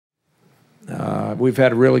We've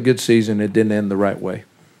had a really good season. It didn't end the right way.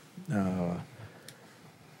 A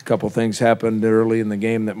couple things happened early in the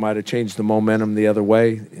game that might have changed the momentum the other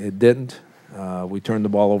way. It didn't. We turned the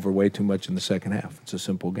ball over way too much in the second half. It's a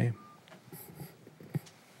simple game.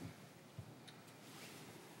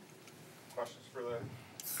 Questions for the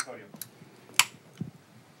podium?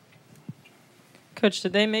 Coach,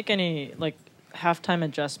 did they make any halftime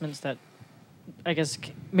adjustments that I guess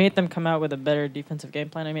made them come out with a better defensive game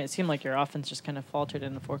plan? I mean, it seemed like your offense just kind of faltered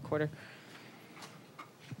in the fourth quarter.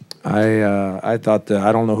 I thought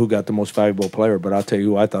I don't know who got the most valuable player, but I'll tell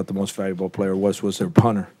you who I thought the most valuable player was their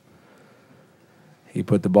punter. He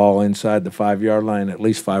put the ball inside the 5-yard line at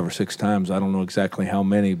least 5 or 6 times. I don't know exactly how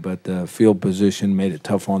many, but field position made it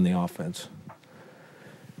tough on the offense.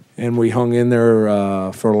 And we hung in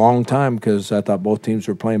there for a long time because I thought both teams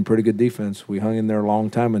were playing pretty good defense. We hung in there a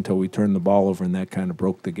long time until we turned the ball over, and that kind of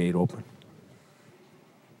broke the gate open.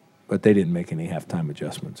 But they didn't make any halftime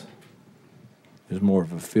adjustments. It was more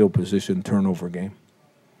of a field position turnover game.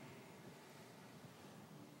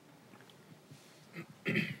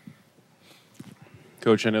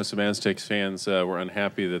 Coach, I know some Aztecs fans were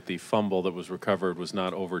unhappy that the fumble that was recovered was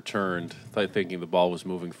not overturned, thinking the ball was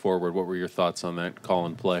moving forward. What were your thoughts on that call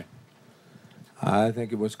and play? I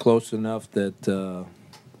think it was close enough that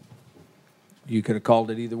you could have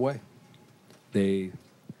called it either way. They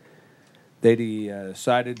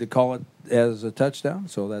decided to call it as a touchdown,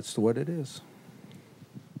 so that's what it is.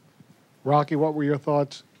 Rocky, what were your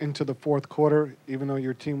thoughts into the fourth quarter? Even though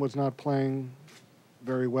your team was not playing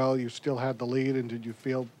very well, you still had the lead, and did you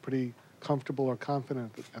feel pretty comfortable or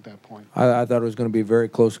confident at that point? I thought it was going to be a very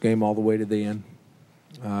close game all the way to the end.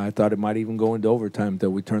 I thought it might even go into overtime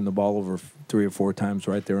until we turned the ball over 3 or 4 times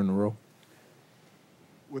right there in a row.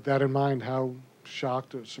 With that in mind, how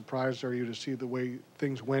shocked or surprised are you to see the way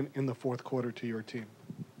things went in the fourth quarter to your team?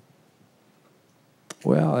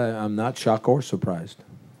 Well, I'm not shocked or surprised.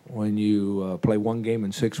 When you play one game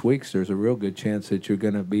in 6 weeks, there's a real good chance that you're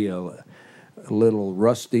going to be a little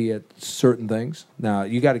rusty at certain things. Now,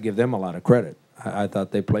 you got to give them a lot of credit. I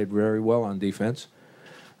thought they played very well on defense,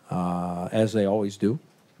 as they always do.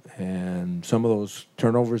 And some of those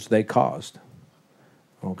turnovers they caused,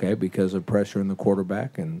 okay, because of pressure in the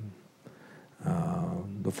quarterback and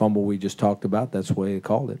the fumble we just talked about. That's the way they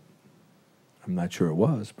called it. I'm not sure it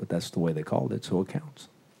was, but that's the way they called it, so it counts.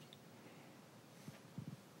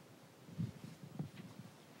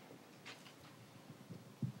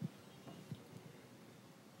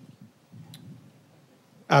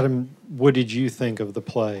 Adam, what did you think of the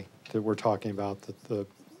play that we're talking about, the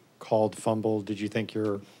called fumble? Did you think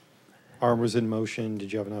your arm was in motion?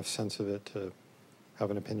 Did you have enough sense of it to have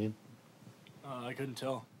an opinion? I couldn't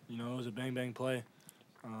tell. It was a bang-bang play.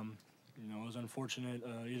 It was unfortunate.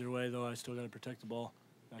 Either way, though, I still got to protect the ball.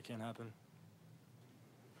 That can't happen.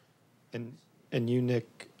 And you,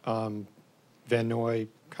 Nick, Van Noy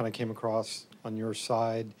kind of came across on your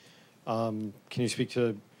side. Can you speak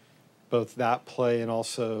to both that play and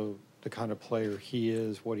also the kind of player he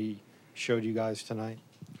is, what he showed you guys tonight?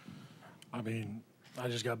 I mean, I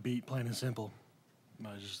just got beat, plain and simple.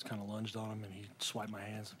 I just kind of lunged on him, and he swiped my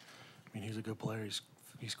hands. I mean, he's a good player.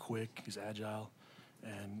 He's quick. He's agile.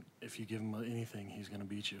 And if you give him anything, he's going to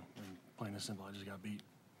beat you. And plain and simple, I just got beat.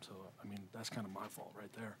 So, I mean, that's kind of my fault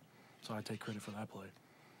right there. So I take credit for that play.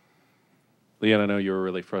 Leon, I know you were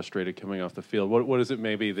really frustrated coming off the field. What is it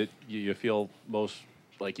maybe that you feel most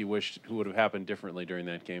like you wished would have happened differently during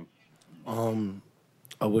that game?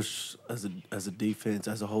 I wish as a defense,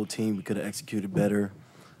 as a whole team, we could have executed better.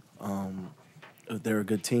 They're a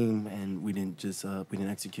good team, and we didn't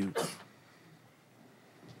execute.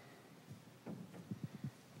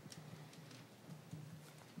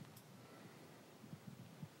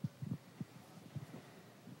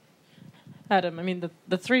 Adam, I mean,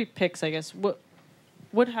 the 3 picks, I guess,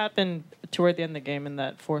 what happened toward the end of the game in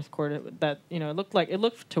that fourth quarter that, it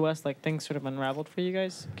looked to us like things sort of unraveled for you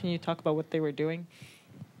guys? Can you talk about what they were doing?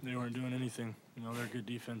 They weren't doing anything. They're good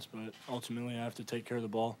defense, but ultimately I have to take care of the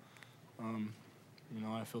ball.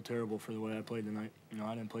 I feel terrible for the way I played tonight.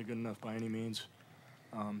 I didn't play good enough by any means.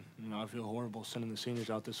 I feel horrible sending the seniors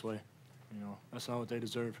out this way. That's not what they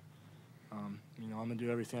deserve. I'm going to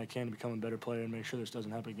do everything I can to become a better player and make sure this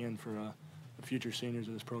doesn't happen again for the future seniors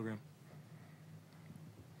of this program.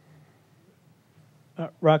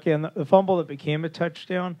 Rocky, on the fumble that became a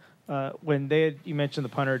touchdown, when you mentioned the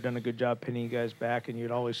punter had done a good job pinning you guys back, and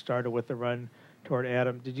you'd always started with the run toward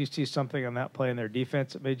Adam. Did you see something on that play in their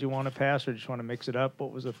defense that made you want to pass, or just want to mix it up?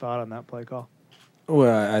 What was the thought on that play call?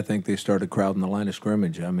 Well, I think they started crowding the line of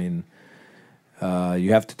scrimmage. I mean,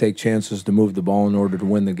 You have to take chances to move the ball in order to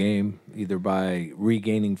win the game, either by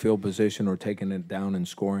regaining field position or taking it down and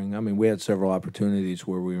scoring. I mean, we had several opportunities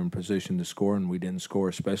where we were in position to score, and we didn't score,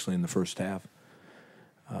 especially in the first half.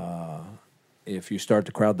 If you start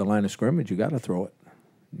to crowd the line of scrimmage, you got to throw it.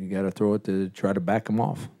 You got to throw it to try to back them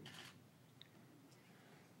off.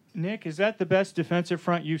 Nick, is that the best defensive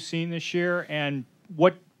front you've seen this year? And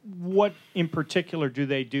what in particular do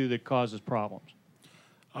they do that causes problems?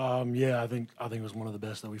 Yeah, I think it was one of the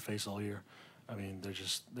best that we faced all year. I mean, they're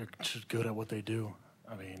just good at what they do.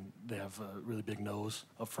 I mean, they have a really big nose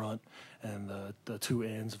up front, and the two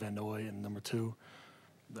ends, Van Noy and number 2.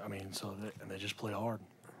 I mean, they just play hard.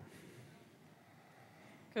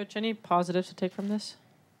 Coach, any positives to take from this?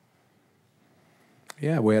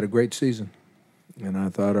 Yeah, we had a great season, and I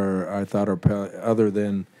thought our other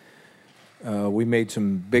than we made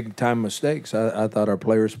some big time mistakes. I thought our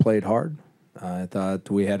players played hard. I thought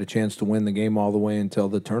we had a chance to win the game all the way until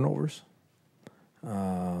the turnovers.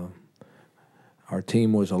 Our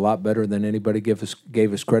team was a lot better than anybody gave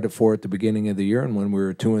us credit for at the beginning of the year, and when we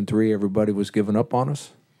were 2-3, everybody was giving up on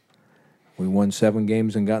us. We won 7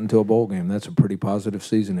 games and got into a bowl game. That's a pretty positive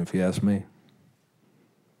season, if you ask me.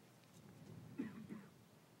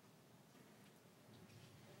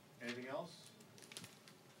 Anything else?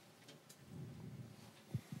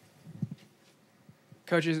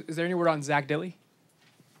 Coach, is there any word on Zach Dilly?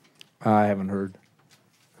 I haven't heard.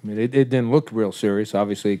 I mean, it didn't look real serious.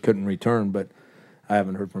 Obviously, he couldn't return, but I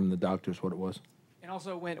haven't heard from the doctors what it was. And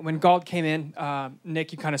also, when Galt came in,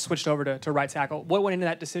 Nick, you kind of switched over to right tackle. What went into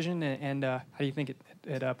that decision, and how do you think it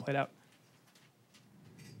played out?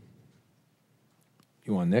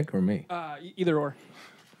 You want Nick or me? Either or.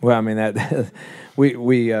 Well, I mean, that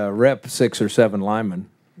we rep 6 or 7 linemen,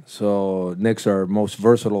 so Nick's our most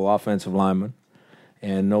versatile offensive lineman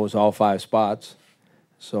and knows all 5 spots.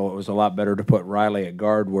 So it was a lot better to put Riley at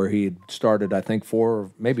guard, where he had started, I think, 4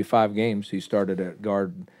 or maybe 5 games. He started at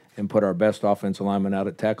guard and put our best offensive lineman out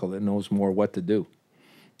at tackle that knows more what to do.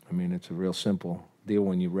 I mean, it's a real simple deal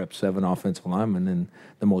when you rep 7 offensive linemen, and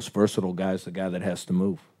the most versatile guy is the guy that has to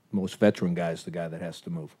move. Most veteran guy is the guy that has to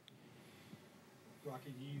move.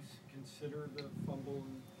 Rocky, do you consider the fumble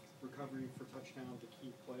and recovery for touchdown the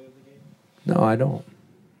key play of the game? No, I don't.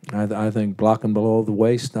 I think blocking below the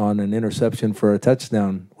waist on an interception for a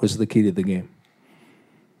touchdown was the key to the game.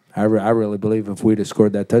 I really believe if we'd have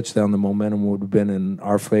scored that touchdown, the momentum would have been in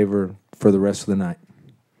our favor for the rest of the night.